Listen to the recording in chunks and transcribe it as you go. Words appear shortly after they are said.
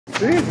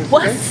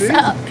What's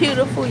up,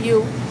 beautiful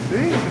you?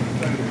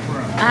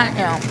 I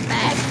am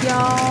back,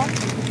 y'all,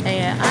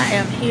 and I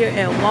am here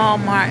at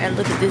Walmart, and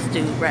look at this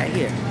dude right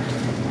here.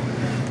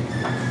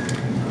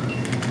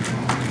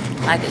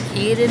 Like a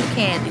kid in a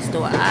candy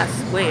store, I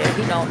swear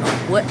he don't know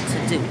what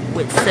to do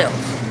with self.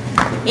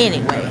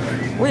 Anyway,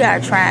 we are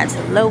trying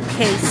to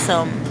locate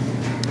some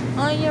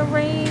onion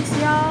rings,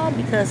 y'all,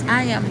 because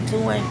I am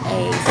doing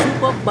a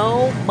Super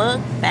Bowl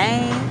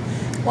mukbang.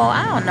 Well,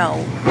 I don't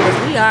know,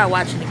 because we are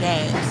watching the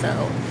game,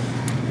 so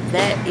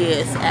that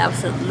is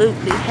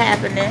absolutely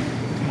happening.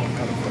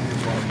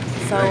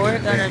 So we're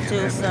gonna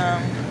do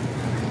some.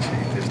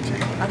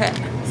 Okay,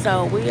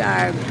 so we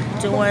are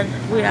doing.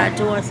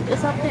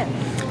 It's up there.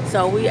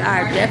 So we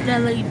are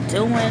definitely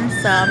doing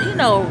some, you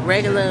know,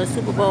 regular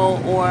Super Bowl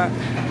or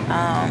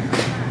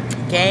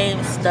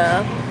game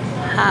stuff.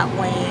 Hot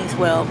wings.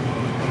 Well,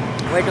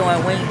 we're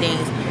doing wing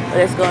things,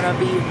 but it's gonna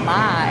be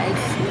my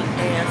sweet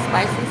and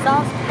spicy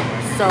sauce.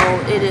 So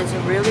it is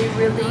really,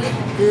 really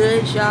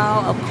good,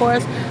 y'all. Of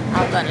course,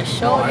 I'm gonna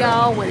show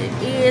y'all what it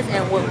is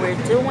and what we're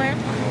doing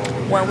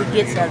when we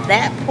get to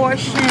that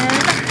portion.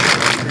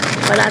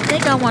 But I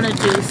think I want to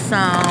do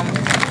some.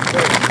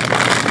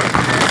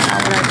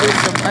 I want to do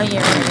some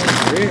onion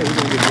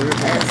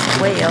rings as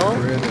well.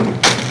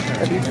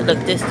 Look,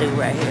 this dude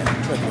right here.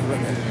 Look.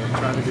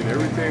 Trying to get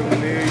everything we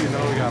need. You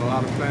know, we got a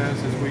lot of plans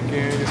this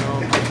weekend. You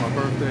know, my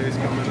birthday is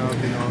coming up.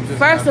 You know, I'm just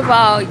first of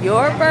all,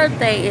 your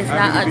birthday is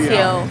not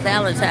until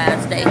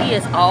Valentine's Day. He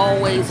is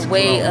always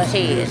way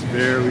ahead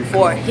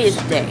for his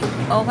day.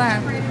 Okay,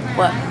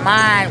 but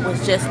mine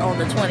was just on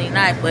the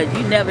 29th. But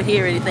you never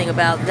hear anything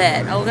about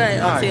that. Okay,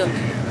 until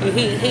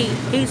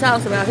he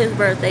talks about his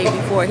birthday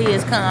before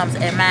his comes,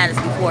 and mine is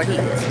before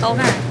his.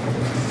 Okay,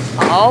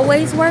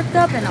 always worked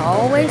up and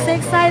always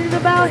excited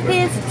about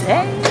his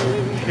day.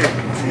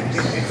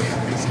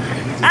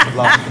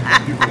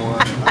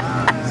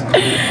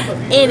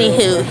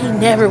 Anywho, he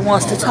never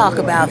wants to talk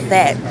about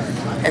that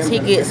as he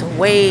gets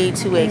way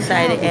too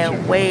excited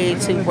and way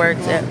too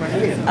worked up.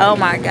 Oh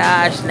my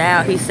gosh,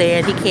 now he's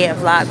saying he can't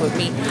vlog with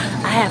me.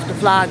 I have to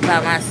vlog by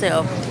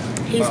myself.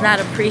 He's not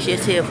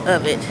appreciative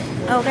of it,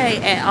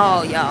 okay, at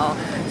all, y'all.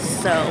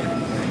 So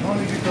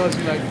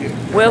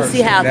we'll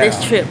see how this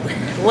trip.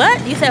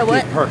 What? You said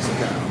what?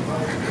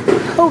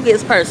 Who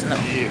gets personal?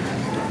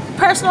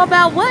 Personal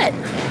about what?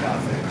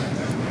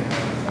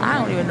 I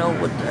don't even know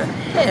what the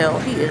hell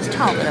he is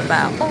talking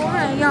about.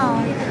 Alright,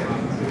 y'all.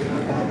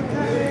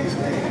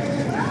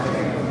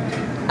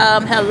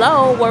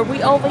 Hello, were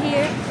we over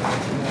here?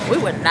 We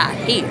were not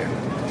here.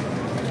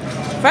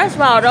 First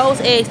of all,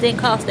 those eggs didn't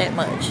cost that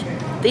much.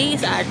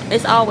 These are,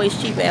 it's always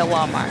cheaper at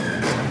Walmart.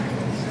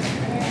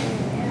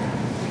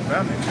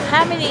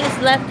 How many is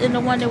left in the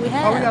one that we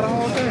have? Oh, we got a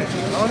whole thing.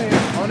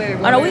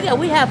 Oh no,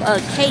 we have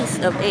a case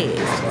of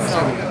eggs. So,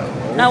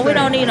 no, we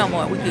don't need no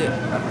more. We good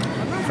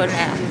for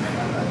now.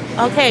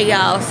 Okay,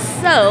 y'all.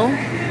 So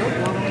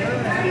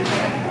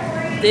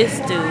this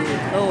dude,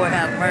 Lord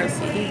have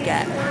mercy, he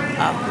got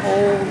a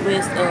whole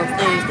list of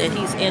things that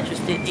he's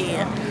interested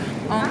in.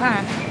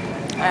 Okay,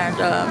 and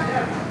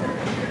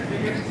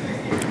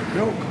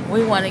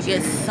we want to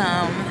get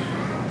some.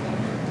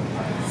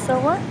 So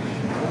what?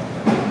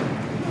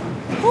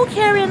 Who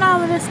carrying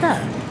all of this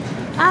stuff?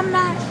 I'm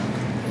not.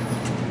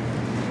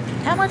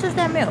 How much is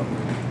that milk?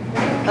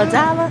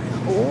 $1?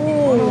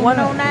 Ooh,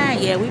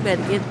 $1.09. Yeah, we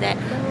better get that.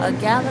 A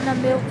gallon of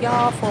milk,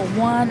 y'all, for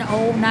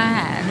 $1.09.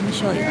 Let me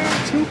show you.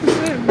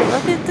 2%.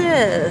 Look at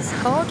this.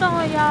 Hold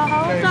on, y'all.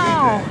 Hold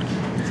on.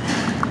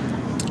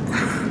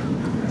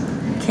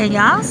 Can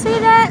y'all see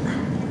that?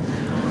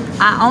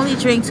 I only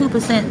drink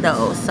 2%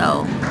 though,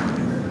 so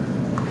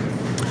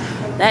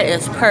that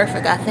is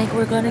perfect. I think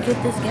we're gonna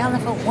get this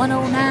gallon for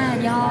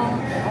 $1.09, y'all.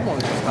 I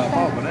want to stop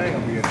off, but I ain't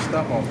gonna be able to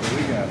stop off. But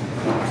we got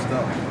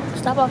stuff.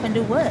 Stop off and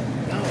do what?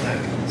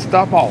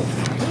 Stop off.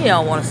 You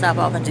don't want to stop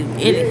off and do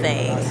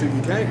anything. I see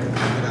we can't.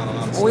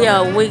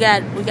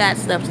 We got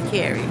stuff to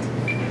carry.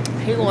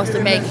 He wants to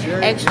make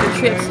extra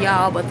trips,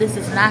 y'all, but this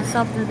is not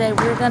something that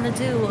we're gonna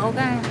do.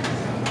 Okay?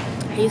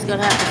 He's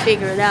gonna have to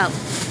figure it out,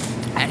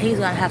 and he's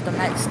gonna have to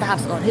make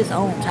stops on his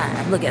own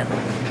time. Look at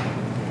him.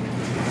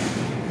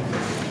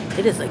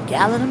 It is a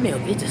gallon of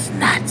milk. It does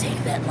not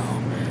take that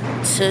long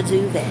to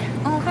do that.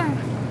 Okay.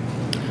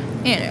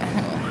 Anyway.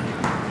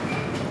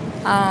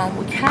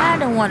 We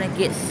kind of want to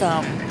get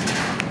some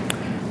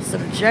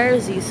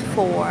jerseys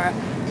for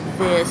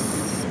this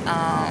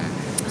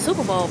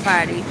Super Bowl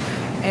party,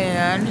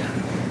 and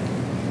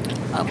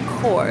of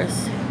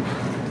course,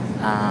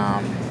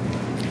 I'm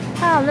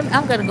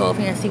gonna go over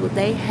here and see what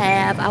they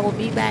have. I will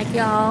be back,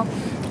 y'all,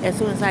 as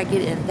soon as I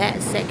get in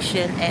that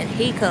section and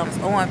he comes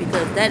on,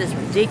 because that is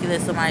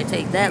ridiculous. Somebody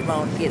take that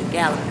long to get a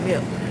gallon of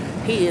milk.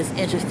 He is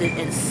interested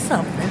in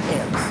something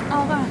else.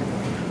 Okay.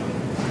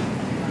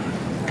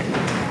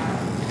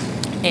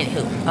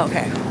 Anywho,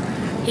 okay,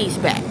 he's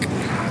back.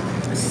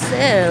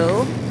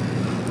 So,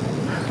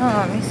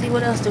 let me see,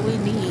 what else do we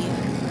need?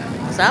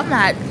 So I'm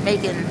not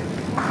making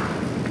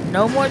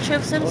no more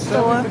trips to the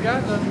store.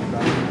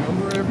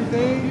 Remember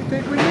everything you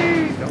think we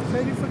need. Don't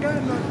say you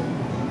forgot nothing.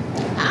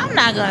 I'm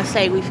not gonna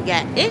say we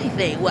forgot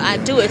anything. Well, I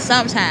do it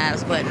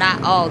sometimes, but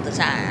not all the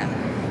time.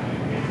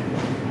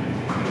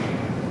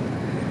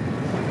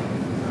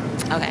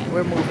 Okay,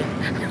 we're moving.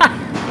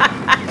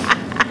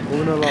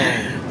 Moving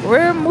along.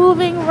 We're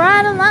moving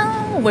right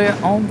along. We're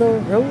on the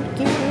road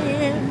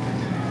again.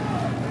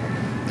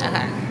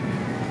 Okay.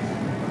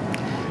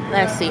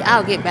 Let's see.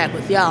 I'll get back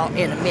with y'all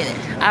in a minute.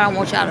 I don't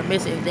want y'all to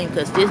miss anything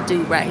because this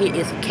dude right here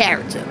is a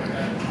character.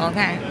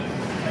 Okay.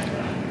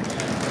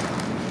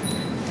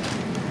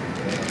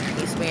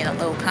 He's being a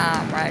little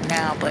calm right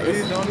now, but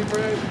These the only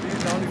fries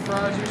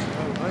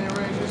you onion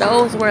rings you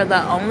those were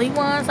the only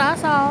ones I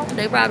saw.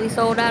 They probably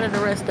sold out of the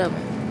rest of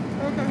them.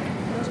 Okay.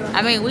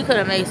 I mean, we could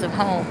have made some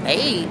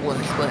homemade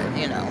ones, but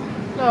you know.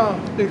 No, I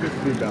think this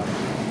could be better.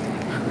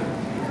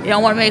 You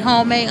don't want to make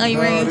homemade onion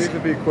rings? These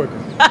could be quicker.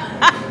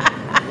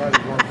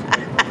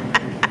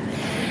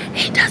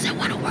 He doesn't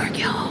want to work,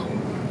 y'all.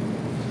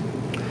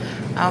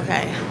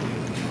 Okay.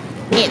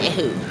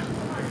 Anywho.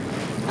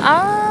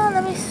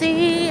 Let me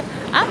see.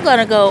 I'm going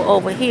to go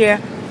over here.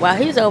 While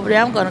he's over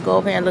there, I'm going to go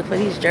over here and look for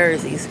these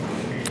jerseys.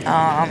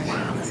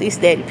 He's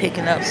steady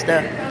picking up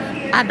stuff.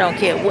 I don't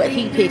care what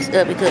he picks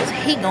up because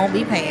he going to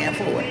be paying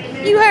for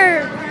it. You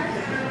heard?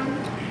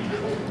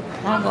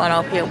 I'm going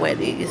over here where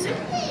these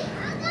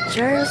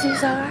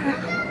jerseys are.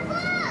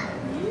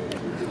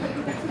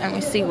 Let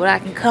me see what I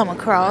can come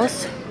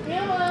across.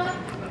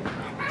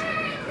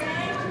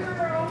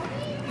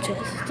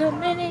 Just a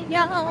minute,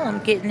 y'all. I'm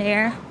getting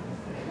there.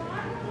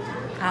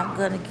 I'm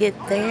gonna get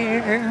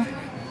there.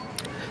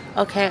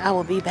 Okay, I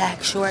will be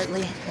back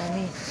shortly. Let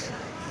me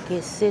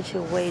get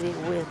situated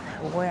with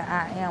where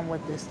I am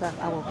with this stuff.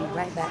 I will be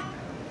right back.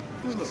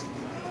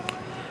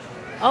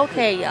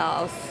 Okay,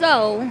 y'all.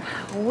 So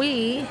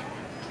we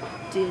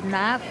did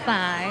not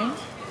find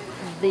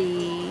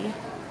the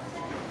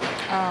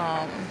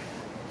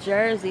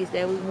jerseys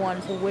that we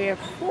wanted to wear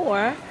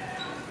for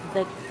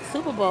the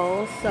Super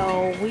Bowl,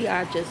 so we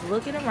are just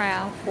looking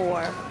around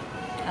for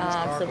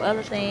some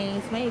other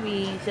things,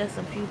 maybe just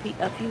a few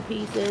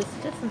pieces,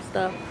 just some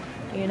stuff,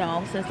 you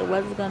know, since the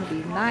weather's going to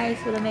be nice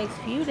for the next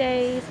few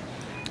days.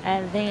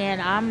 And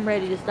then I'm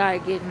ready to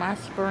start getting my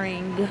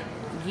spring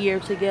gear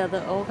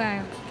together,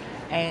 okay?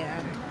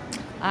 And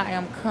I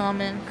am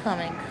coming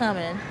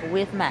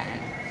with mine.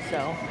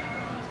 So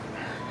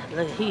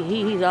look,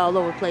 he's all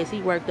over the place.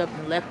 He worked up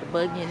and left the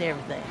buggy and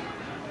everything.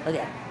 Look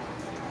at him.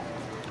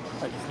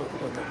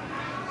 Look.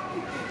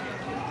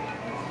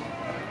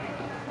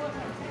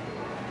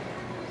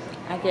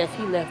 I guess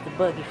he left the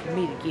buggy for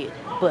me to get.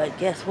 But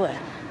guess what?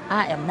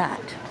 I am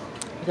not.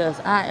 Because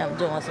I am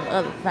doing some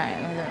other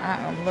things. And I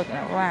am looking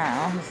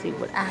around to see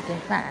what I can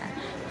find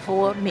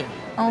for me.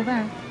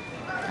 Okay?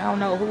 I don't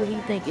know who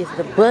he think is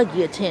the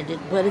buggy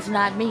attendant, but it's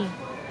not me.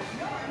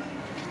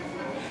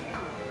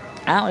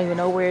 I don't even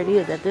know where it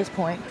is at this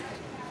point.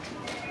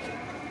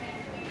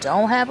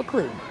 Don't have a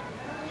clue.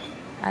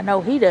 I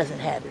know he doesn't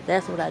have it.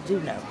 That's what I do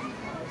know.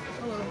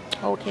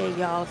 Okay,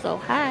 y'all. So,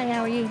 hi.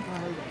 How are you?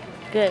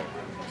 Good.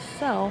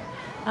 So,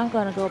 I'm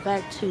going to go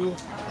back to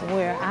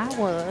where I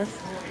was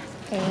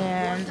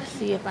and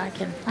see if I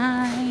can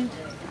find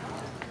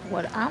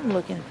what I'm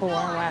looking for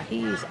while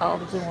he's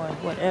off doing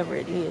whatever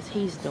it is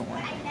he's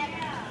doing.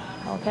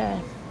 Okay?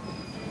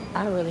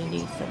 I really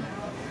need some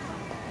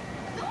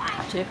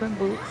different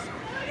boots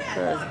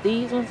because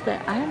these ones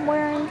that I'm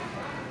wearing,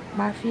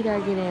 my feet are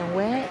getting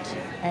wet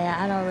and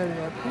I don't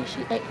really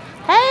appreciate.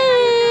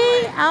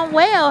 Hey, I'm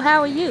well. How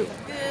are you?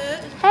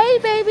 Good. Hey,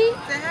 baby.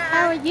 Say hi.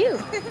 How are you?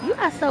 You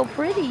are so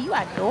pretty. You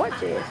are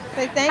gorgeous.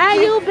 Say thank How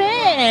you. you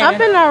been? I've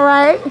been all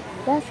right.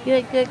 That's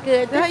good.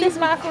 This is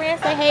my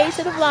friend. Say hey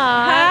to the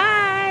vlog.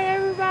 Hi,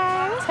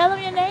 everybody. Tell them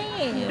your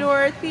name.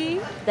 Dorothy.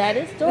 That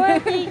is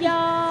Dorothy,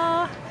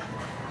 y'all.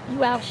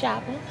 You out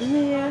shopping?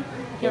 Yeah.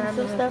 Getting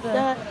some stuff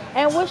done.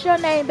 And what's your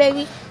name,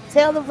 baby?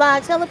 Tell the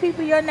vlog. Tell the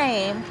people your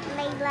name.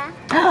 Layla.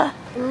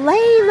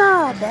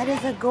 Layla. That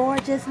is a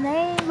gorgeous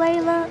name,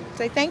 Layla.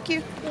 Say thank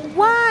you.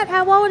 What?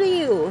 How old are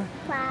you?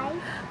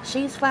 5.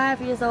 She's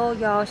 5 years old,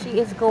 y'all. She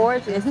is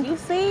gorgeous. You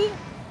see?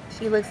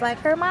 She looks like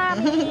her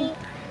mommy.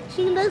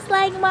 She looks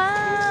like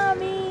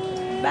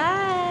mommy.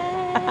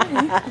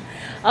 Bye.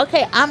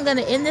 Okay, I'm going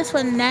to end this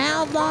one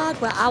now, vlog,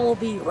 but I will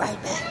be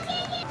right back.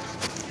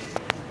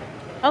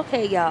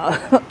 Okay, y'all.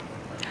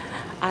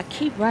 I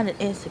keep running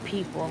into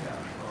people.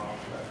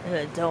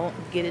 Don't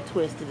get it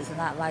twisted. It's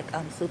not like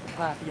I'm super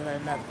popular or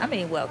nothing. I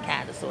mean, well,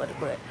 kind of, sort of,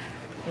 but,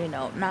 you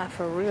know, not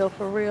for real,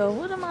 for real.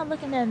 What am I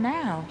looking at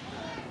now?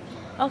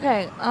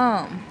 Okay,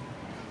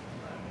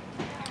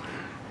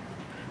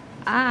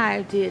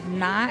 I did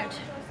not,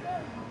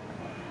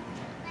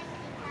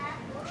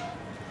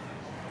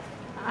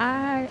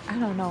 I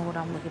don't know what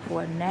I'm looking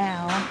for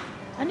now.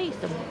 I need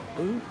some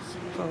boots,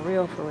 for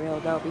real,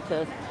 though,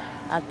 because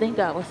I think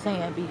I was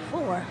saying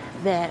before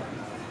that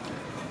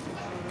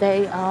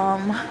they,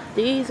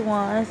 these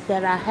ones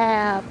that I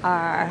have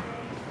are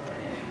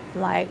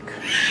like,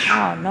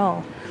 I don't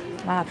know,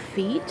 my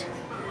feet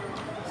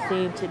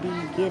seem to be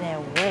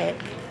getting wet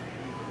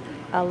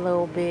a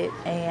little bit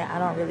and I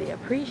don't really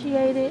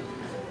appreciate it.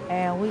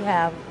 And we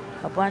have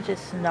a bunch of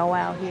snow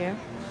out here.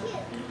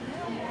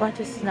 Bunch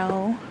of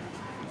snow.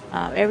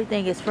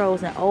 Everything is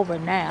frozen over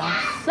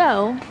now,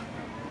 so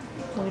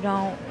we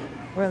don't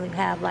really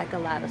have like a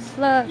lot of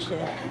slush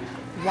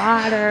and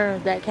water,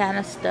 that kind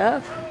of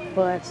stuff.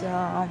 But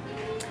I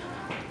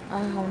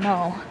don't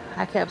know.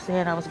 I kept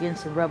saying I was getting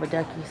some rubber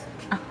duckies.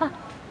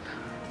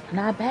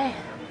 Not bad.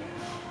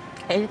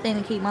 Anything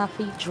to keep my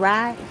feet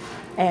dry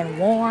and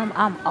warm,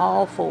 I'm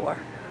all for.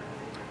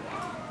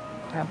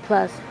 And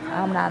plus,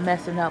 I'm not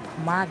messing up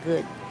my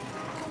good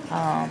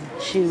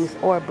shoes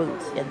or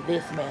boots in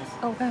this mess.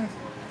 Okay.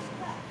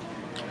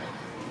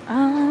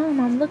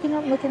 I'm looking.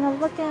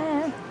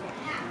 I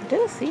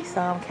do see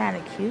some kind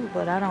of cute,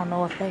 but I don't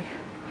know if they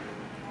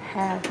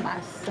have my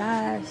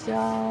size,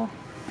 y'all.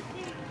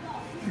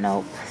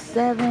 Nope.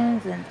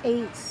 7s and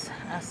 8s.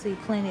 I see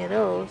plenty of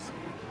those.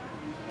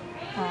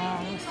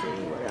 Let's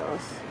see what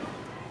else.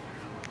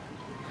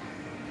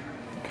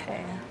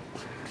 Okay.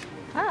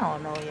 I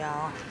don't know,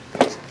 y'all.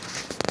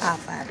 I'll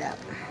find out.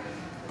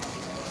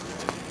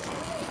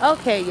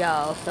 Okay,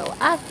 y'all. So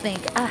I think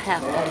I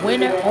have a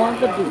winner on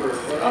the boots.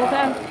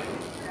 Okay.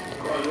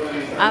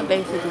 I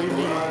basically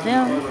need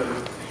them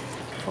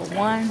for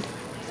one,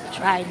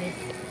 dryness,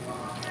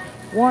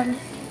 warmth,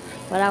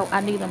 but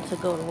I need them to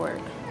go to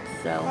work.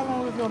 So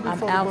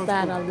I'm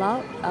outside a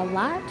lot.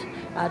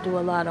 I do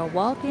a lot of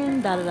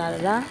walking, and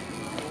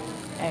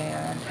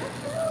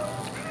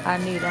I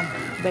need them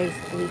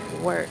basically for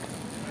work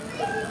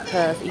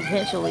because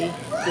eventually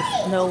the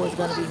snow is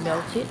going to be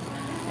melted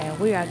and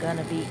we are going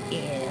to be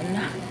in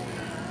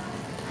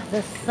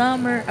the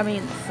summer. I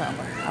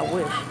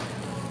wish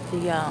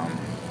the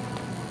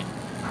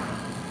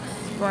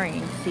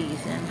spring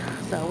season.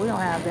 So we don't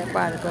have that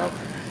far to go.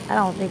 I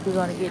don't think we're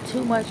going to get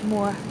too much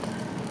more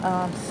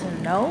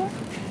snow.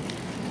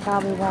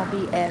 Probably won't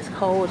be as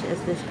cold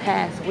as this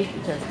past week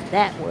because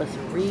that was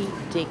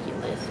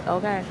ridiculous.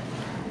 Okay,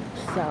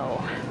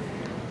 so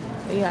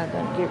we are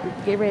gonna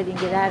get ready and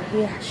get out of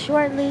here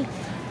shortly,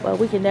 but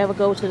we can never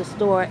go to the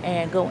store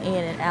and go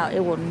in and out.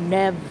 It will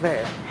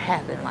never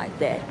happen like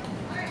that.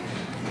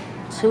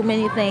 Too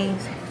many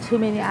things, too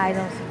many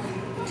items,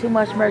 too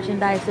much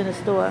merchandise in the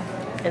store.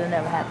 It'll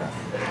never happen.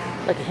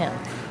 Look at him.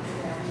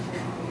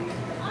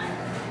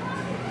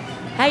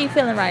 How you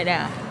feeling right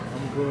now?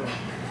 I'm good.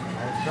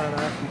 I was trying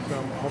to ask you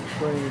something off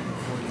screen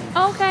before you.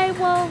 Okay,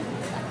 well,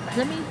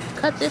 let me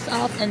cut this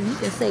off and you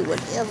can say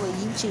whatever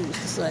you choose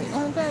to say.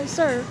 Okay,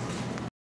 sir.